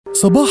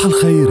صباح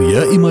الخير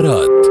يا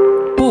إمارات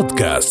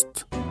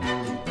بودكاست.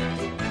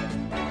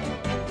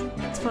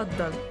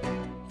 تفضل.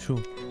 شو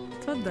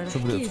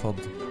بدي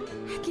اتفضل؟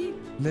 احكي.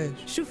 ليش؟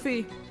 شو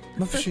في؟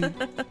 ما في شيء.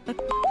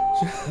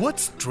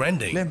 What's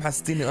trending؟ ليه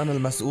محسستيني انا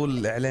المسؤول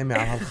الاعلامي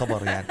عن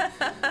هالخبر يعني؟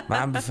 ما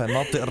عم بفهم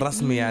الناطق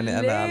الرسمي يعني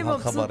انا عن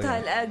هالخبر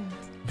يعني. هالقد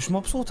مش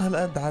مبسوط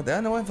هالقد عاد.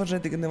 انا وين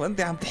فرجيتك انه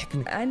انت عم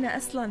تحكني؟ انا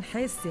اصلا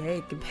حاسه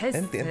هيك بحس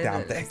انت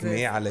عم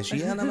تحكني على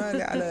شيء انا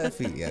مالي على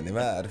فيه يعني.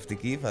 ما عرفتي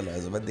كيف. هلا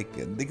اذا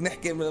بدك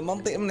نحكي من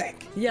المنطق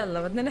بنحكي.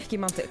 يلا بدنا نحكي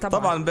منطق.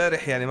 طبعا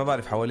امبارح يعني ما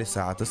بعرف حوالي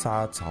الساعه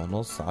 9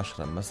 9:30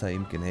 10 المساء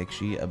يمكن هيك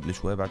شيء قبل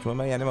شوي بعد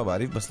شوي يعني ما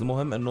بعرف. بس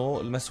المهم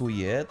انه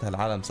المسويات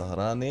هالعالم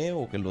سهرانه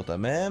وكله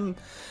تمام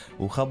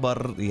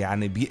وخبر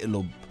يعني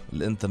بيقلب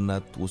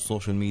الانترنت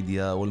والسوشيال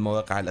ميديا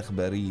والمواقع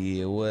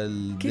الإخبارية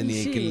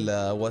والدنيا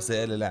كلها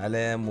وسائل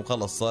الإعلام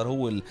وخلص صار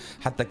هو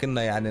حتى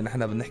كنا يعني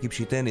نحن بنحكي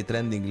بشي تاني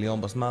ترندنج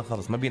اليوم بس ما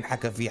خلص ما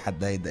بينحكى فيه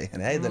حد. هيدا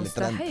يعني هيدا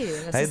الترند.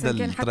 هيدا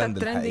الترند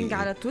ترندنج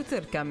على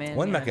تويتر كمان.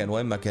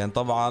 وين ما كان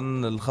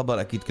طبعا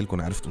الخبر أكيد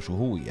كلكم عرفتوا شو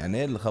هو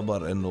يعني.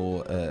 الخبر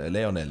إنه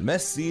ليونيل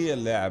ميسي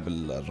اللاعب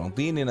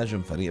الأرجنتيني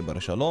نجم فريق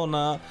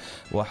برشلونة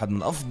واحد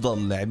من أفضل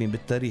اللاعبين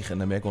بالتاريخ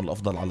إنما يكون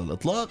الأفضل على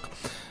الإطلاق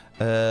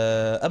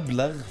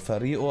أبلغ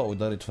فريقه أو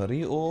إدارة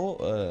فريقه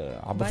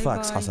عبر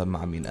فاكس حسب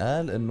ما مين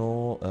قال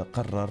إنه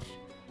قرر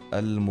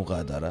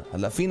المغادرة.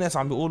 هلا في ناس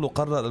عم بيقولوا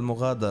قرر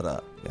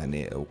المغادرة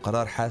يعني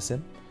وقرار حاسم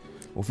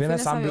وفي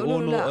ناس عم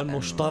بيقولوا انه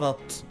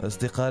اشترط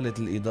استقالة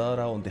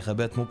الإدارة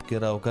وانتخابات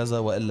مبكرة وكذا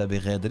وإلا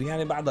بغادر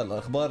يعني. بعد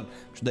الأخبار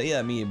مش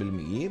دقيقة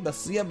 100%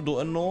 بس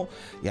يبدو انه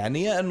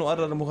يعني يا انه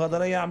قرر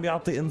المغادرة يا عم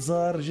بيعطي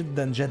انذار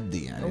جدا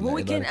جدي يعني.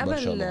 وهو كان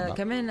قبل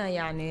كمان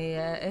يعني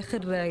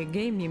آخر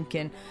جيم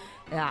يمكن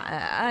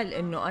قال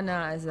انه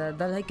انا اذا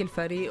ضل هيك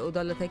الفريق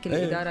وضلت هيك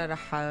الاداره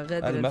رح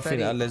غادر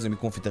الفريق. قال لازم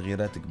يكون في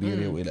تغييرات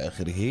كبيره والى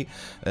اخره.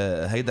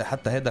 هيدا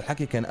حتى هيدا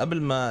الحكي كان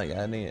قبل ما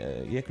يعني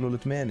ياكلوا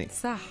الثمانيه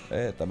صح.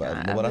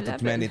 تبع مباراه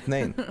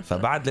 8-2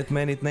 فبعد 8-2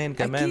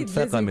 كمان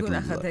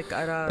تفاقمت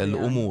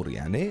الامور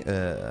يعني.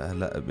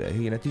 هلا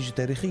هي نتيجه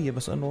تاريخيه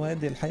بس انه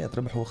هذه الحياه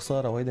ربح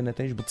وخساره وهيدي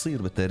النتائج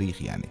بتصير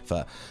بالتاريخ يعني.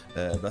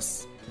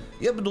 بس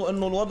يبدو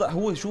انه الوضع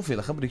هو شوفي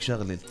لخبرك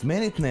شغله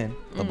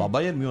 8-2 طبعا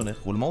بايرن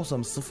ميونخ والموسم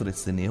الصفر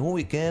السنه هو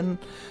كان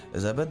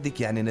اذا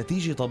بدك يعني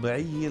نتيجه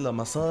طبيعيه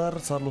لما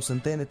صار له 2-3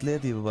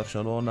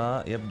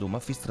 ببرشلونه. يبدو ما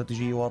في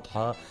استراتيجيه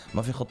واضحه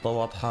ما في خطه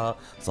واضحه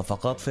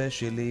صفقات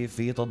فاشله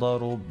في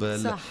تضارب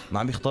ما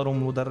عم يختاروا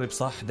مدرب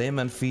صح.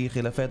 دائما في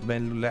خلافات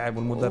بين اللاعب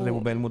والمدرب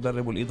وبين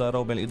المدرب والاداره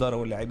وبين الاداره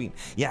واللاعبين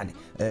يعني.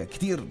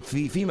 كتير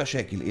في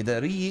مشاكل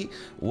اداريه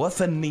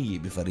وفنيه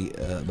بفريق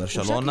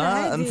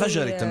برشلونه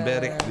انفجرت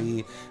امبارح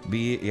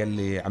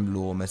يلي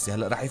عملوا ميسي.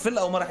 هلا رح يفل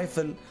او ما رح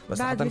يفل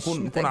بس حتى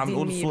نكون عم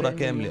نقول الصوره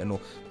كامله انه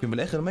ممكن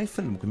بالاخر ما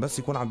يفل ممكن بس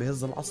يكون عم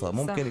بيهز العصا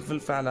ممكن يفل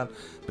فعلا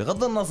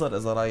بغض النظر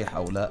اذا رايح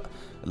او لا.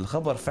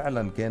 الخبر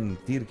فعلا كان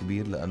كتير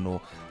كبير لانه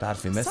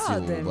تعرفي ميسي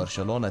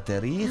وبرشلونه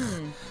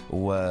تاريخ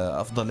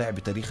وافضل لاعب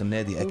بتاريخ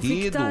النادي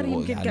اكيد وكتار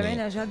يمكن يعني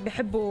كمان جد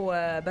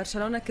بحبوا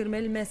برشلونه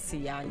كرمال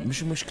ميسي يعني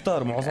مش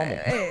كتار معظمهم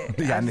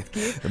يعني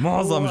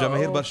معظم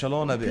جماهير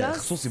برشلونه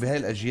خصوصي بهاي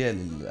الاجيال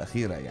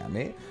الاخيره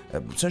يعني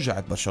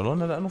شجعت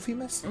برشلونه لانه في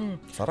ميسي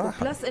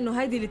صراحه. بلس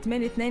انه هيدي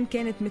ال8-2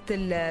 كانت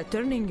مثل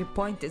تيرنينج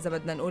بوينت اذا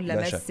بدنا نقول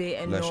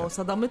لميسي انه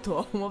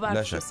صدمته وما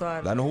بعرف شو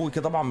صار لانه هو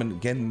طبعا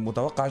كان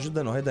متوقع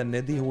جدا انه هذا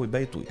النادي هو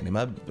بيته يعني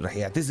ما رح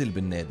يعتزل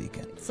بالنادي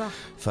كان صح.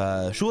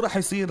 فشو رح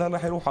يصير هل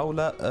رح يروح او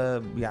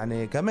لا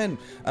يعني. كمان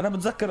انا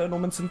بتذكر انه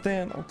من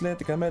 2 أو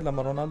 3 كمان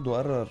لما رونالدو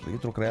قرر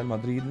يترك ريال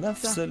مدريد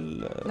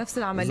نفس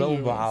العمليه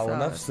زوبعه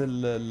ونفس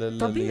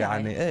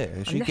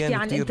يعني شيء كان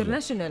عن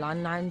انترناشونال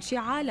عن شيء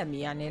عالمي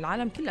يعني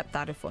العالم كلها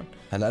بتعرفهم.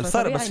 هلا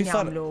الفرق بس في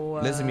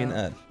فرق لازم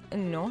ينقال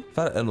انه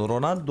فرق انه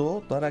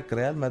رونالدو ترك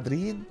ريال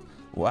مدريد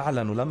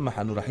واعلن ولمح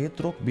انه رح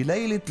يترك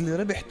بليله اللي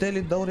ربح 3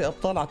 دوري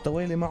ابطال على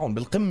التوالي معهم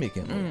بالقمه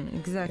كان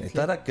يعني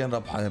ترك كان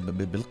ربح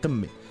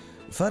بالقمه.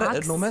 فرق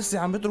انه ميسي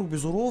عم يترك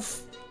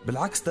بظروف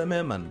بالعكس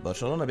تماما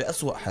برشلونه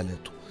بأسوأ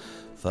حالاته.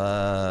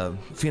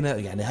 ففينا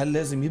يعني هل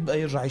لازم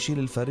يبقى يرجع يشيل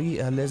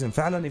الفريق هل لازم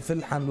فعلا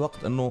يفل حان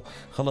الوقت انه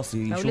خلص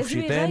يشوف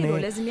شيء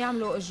تاني لازم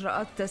يعملوا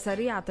اجراءات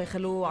سريعه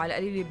يخلوه على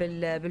القليل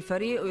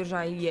بالفريق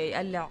ويرجع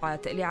يقلع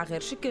تقليعه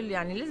غير شكل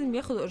يعني لازم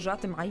ياخذوا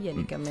اجراءات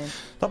معينه كمان.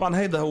 طبعا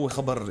هيدا هو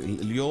خبر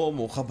اليوم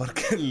وخبر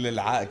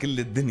كل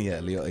الدنيا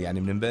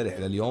يعني من امبارح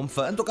لليوم.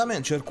 فانتوا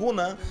كمان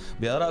شاركونا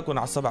بارائكم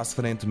على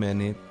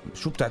 7-0-8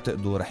 شو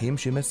بتعتقدوا رح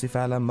يمشي ميسي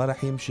فعلا ما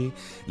رح يمشي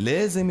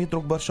لازم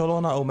يترك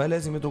برشلونه او ما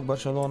لازم يترك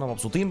برشلونه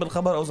مبسوطين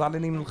بالخبر او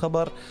زعلانين من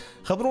الخبر.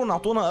 خبرونا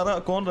اعطونا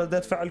ارائكم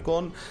ردات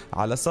فعلكم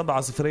على 7-0-8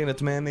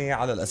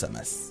 على الاس ام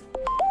اس.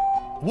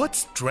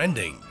 What's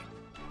trending؟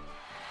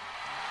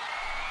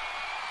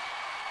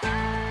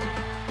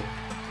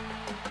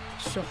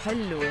 شو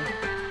حلوة